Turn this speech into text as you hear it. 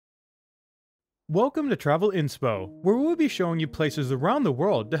Welcome to Travel Inspo, where we'll be showing you places around the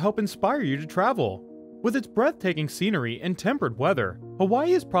world to help inspire you to travel. With its breathtaking scenery and temperate weather,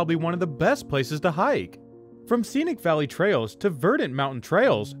 Hawaii is probably one of the best places to hike. From scenic valley trails to verdant mountain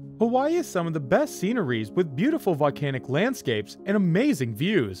trails, Hawaii has some of the best sceneries with beautiful volcanic landscapes and amazing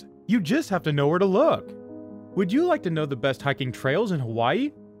views. You just have to know where to look. Would you like to know the best hiking trails in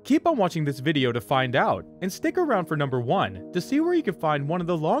Hawaii? Keep on watching this video to find out, and stick around for number 1 to see where you can find one of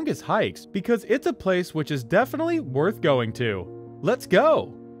the longest hikes because it's a place which is definitely worth going to. Let's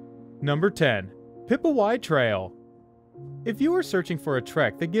go! Number 10. Pipawai Trail. If you are searching for a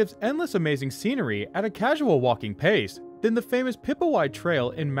trek that gives endless amazing scenery at a casual walking pace, then the famous Pipawai Trail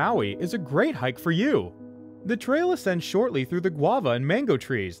in Maui is a great hike for you. The trail ascends shortly through the guava and mango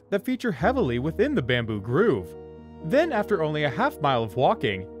trees that feature heavily within the bamboo grove. Then after only a half-mile of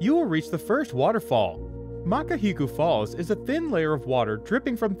walking, you will reach the first waterfall. Makahiku Falls is a thin layer of water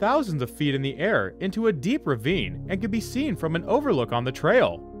dripping from thousands of feet in the air into a deep ravine and can be seen from an overlook on the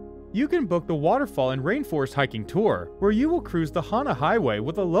trail. You can book the waterfall and rainforest hiking tour, where you will cruise the Hana Highway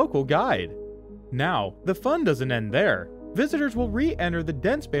with a local guide. Now, the fun doesn't end there. Visitors will re-enter the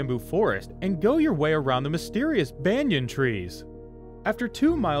dense bamboo forest and go your way around the mysterious banyan trees. After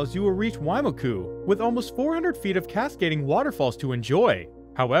 2 miles, you will reach Waimaku, with almost 400 feet of cascading waterfalls to enjoy.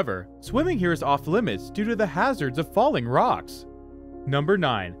 However, swimming here is off limits due to the hazards of falling rocks. Number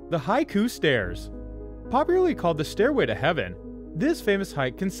 9. The Haiku Stairs. Popularly called the Stairway to Heaven, this famous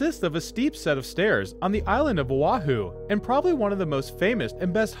hike consists of a steep set of stairs on the island of Oahu and probably one of the most famous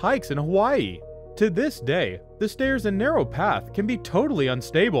and best hikes in Hawaii. To this day, the stairs and narrow path can be totally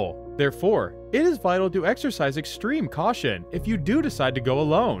unstable. Therefore, it is vital to exercise extreme caution if you do decide to go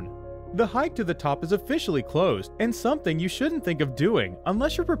alone. The hike to the top is officially closed and something you shouldn't think of doing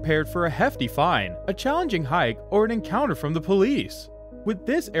unless you're prepared for a hefty fine, a challenging hike, or an encounter from the police. With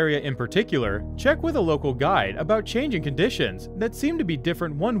this area in particular, check with a local guide about changing conditions that seem to be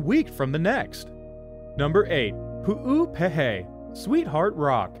different 1 week from the next. Number 8. Pu'upehe, Sweetheart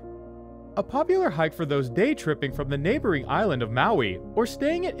Rock. A popular hike for those day tripping from the neighboring island of Maui or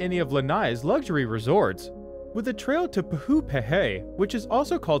staying at any of Lanai's luxury resorts. With a trail to Pu'upehe, which is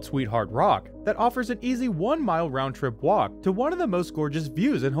also called Sweetheart Rock, that offers an easy 1-mile round-trip walk to one of the most gorgeous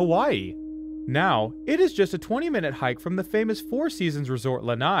views in Hawaii. Now, it is just a 20-minute hike from the famous Four Seasons resort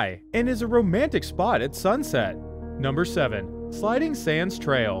Lanai and is a romantic spot at sunset. Number 7. Sliding Sands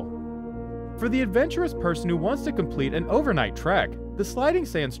Trail. For the adventurous person who wants to complete an overnight trek, the Sliding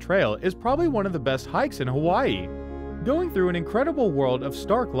Sands Trail is probably one of the best hikes in Hawaii. Going through an incredible world of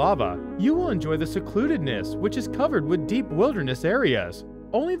stark lava, you will enjoy the secludedness which is covered with deep wilderness areas.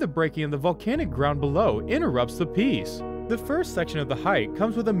 Only the breaking of the volcanic ground below interrupts the peace. The first section of the hike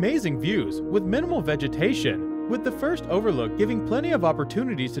comes with amazing views with minimal vegetation, with the first overlook giving plenty of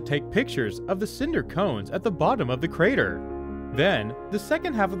opportunities to take pictures of the cinder cones at the bottom of the crater. Then, the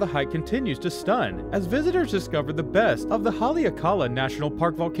second half of the hike continues to stun as visitors discover the best of the Haleakala National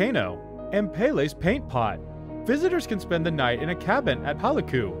Park volcano and Pele's Paint Pot. Visitors can spend the night in a cabin at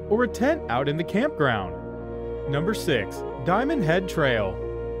Haleku or a tent out in the campground. Number 6. Diamond Head Trail.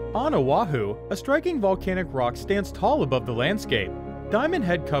 On Oahu, a striking volcanic rock stands tall above the landscape. Diamond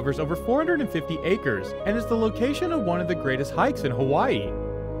Head covers over 450 acres and is the location of one of the greatest hikes in Hawaii.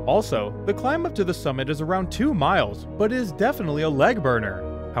 Also, the climb up to the summit is around 2 miles, but it is definitely a leg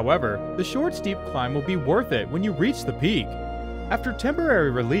burner. However, the short steep climb will be worth it when you reach the peak. After temporary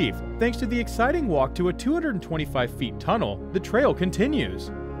relief, thanks to the exciting walk to a 225 feet tunnel, the trail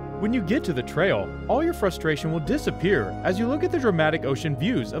continues. When you get to the trail, all your frustration will disappear as you look at the dramatic ocean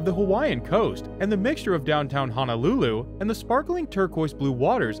views of the Hawaiian coast and the mixture of downtown Honolulu and the sparkling turquoise blue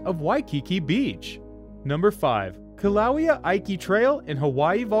waters of Waikiki Beach. Number 5. Kilauea Aiki Trail in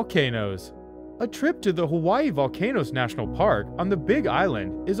Hawaii Volcanoes. A trip to the Hawaii Volcanoes National Park on the Big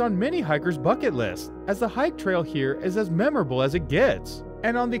Island is on many hikers' bucket lists, as the hike trail here is as memorable as it gets.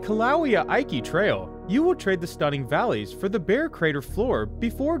 And on the Kilauea Aiki Trail, you will trade the stunning valleys for the bare crater floor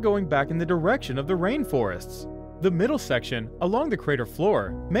before going back in the direction of the rainforests. The middle section, along the crater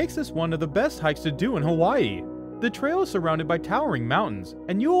floor, makes this one of the best hikes to do in Hawaii. The trail is surrounded by towering mountains,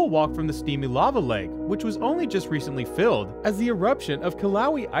 and you will walk from the steamy lava lake, which was only just recently filled as the eruption of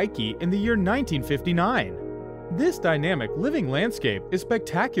Kilauea Aiki in the year 1959. This dynamic living landscape is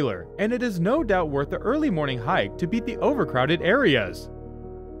spectacular, and it is no doubt worth the early morning hike to beat the overcrowded areas.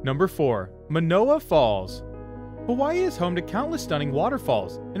 Number 4. Manoa Falls. Hawaii is home to countless stunning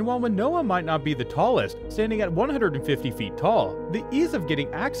waterfalls, and while Manoa might not be the tallest, standing at 150 feet tall, the ease of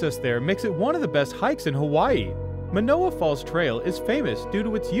getting access there makes it one of the best hikes in Hawaii. Manoa Falls Trail is famous due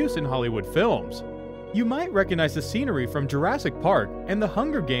to its use in Hollywood films. You might recognize the scenery from Jurassic Park and the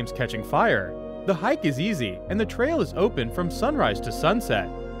Hunger Games Catching Fire. The hike is easy and the trail is open from sunrise to sunset.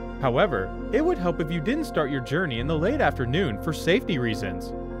 However, it would help if you didn't start your journey in the late afternoon for safety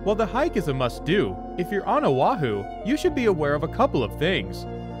reasons. While the hike is a must-do, if you're on Oahu, you should be aware of a couple of things.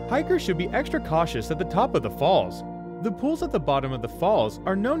 Hikers should be extra cautious at the top of the falls. The pools at the bottom of the falls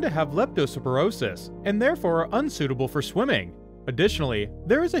are known to have leptospirosis and therefore are unsuitable for swimming. Additionally,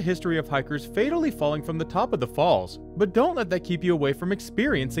 there is a history of hikers fatally falling from the top of the falls, but don't let that keep you away from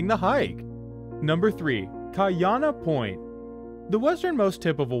experiencing the hike. Number 3. Kailana Point. The westernmost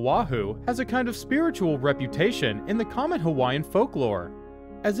tip of Oahu has a kind of spiritual reputation in the common Hawaiian folklore,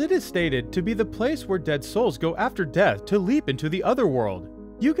 as it is stated to be the place where dead souls go after death to leap into the other world.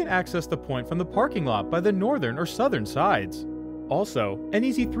 You can access the point from the parking lot by the northern or southern sides. Also, an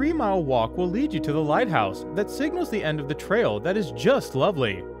easy 3-mile walk will lead you to the lighthouse that signals the end of the trail that is just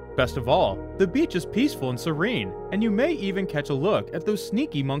lovely. Best of all, the beach is peaceful and serene, and you may even catch a look at those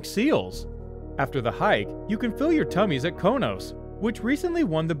sneaky monk seals. After the hike, you can fill your tummies at Konos, which recently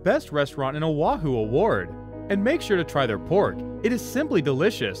won the Best Restaurant in Oahu award. And make sure to try their pork. It is simply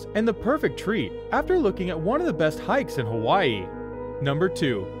delicious and the perfect treat after looking at one of the best hikes in Hawaii. Number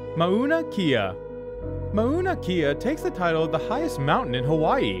 2. Mauna Kea. Mauna Kea takes the title of the highest mountain in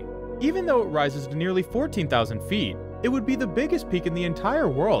Hawaii. Even though it rises to nearly 14,000 feet, it would be the biggest peak in the entire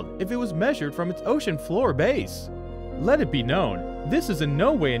world if it was measured from its ocean floor base. Let it be known, this is in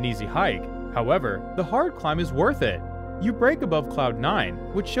no way an easy hike. However, the hard climb is worth it. You break above Cloud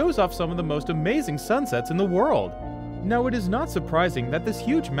 9, which shows off some of the most amazing sunsets in the world. Now, it is not surprising that this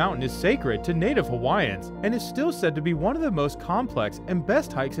huge mountain is sacred to native Hawaiians and is still said to be one of the most complex and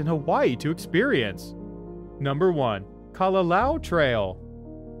best hikes in Hawaii to experience. Number 1. Kalalau Trail.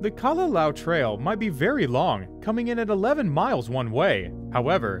 The Kalalau Trail might be very long, coming in at 11 miles one way.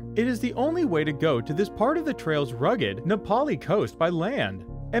 However, it is the only way to go to this part of the trail's rugged Nepali coast by land,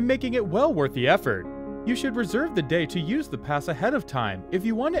 and making it well worth the effort. You should reserve the day to use the pass ahead of time if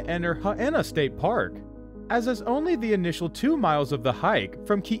you want to enter Haena State Park, as only the initial 2 miles of the hike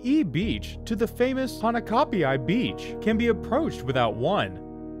from Ki'i Beach to the famous Hanakapiai Beach can be approached without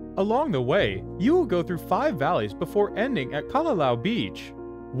one. Along the way, you will go through 5 valleys before ending at Kalalau Beach,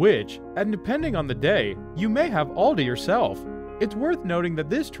 which, and depending on the day, you may have all to yourself. It's worth noting that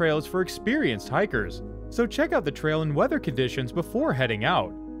this trail is for experienced hikers, so check out the trail and weather conditions before heading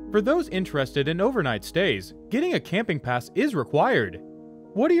out. For those interested in overnight stays, getting a camping pass is required.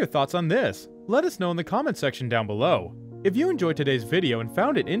 What are your thoughts on this? Let us know in the comment section down below. If you enjoyed today's video and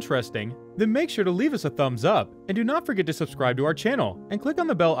found it interesting, then make sure to leave us a thumbs up, and do not forget to subscribe to our channel and click on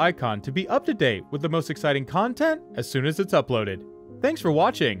the bell icon to be up to date with the most exciting content as soon as it's uploaded. Thanks for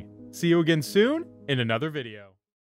watching. See you again soon in another video.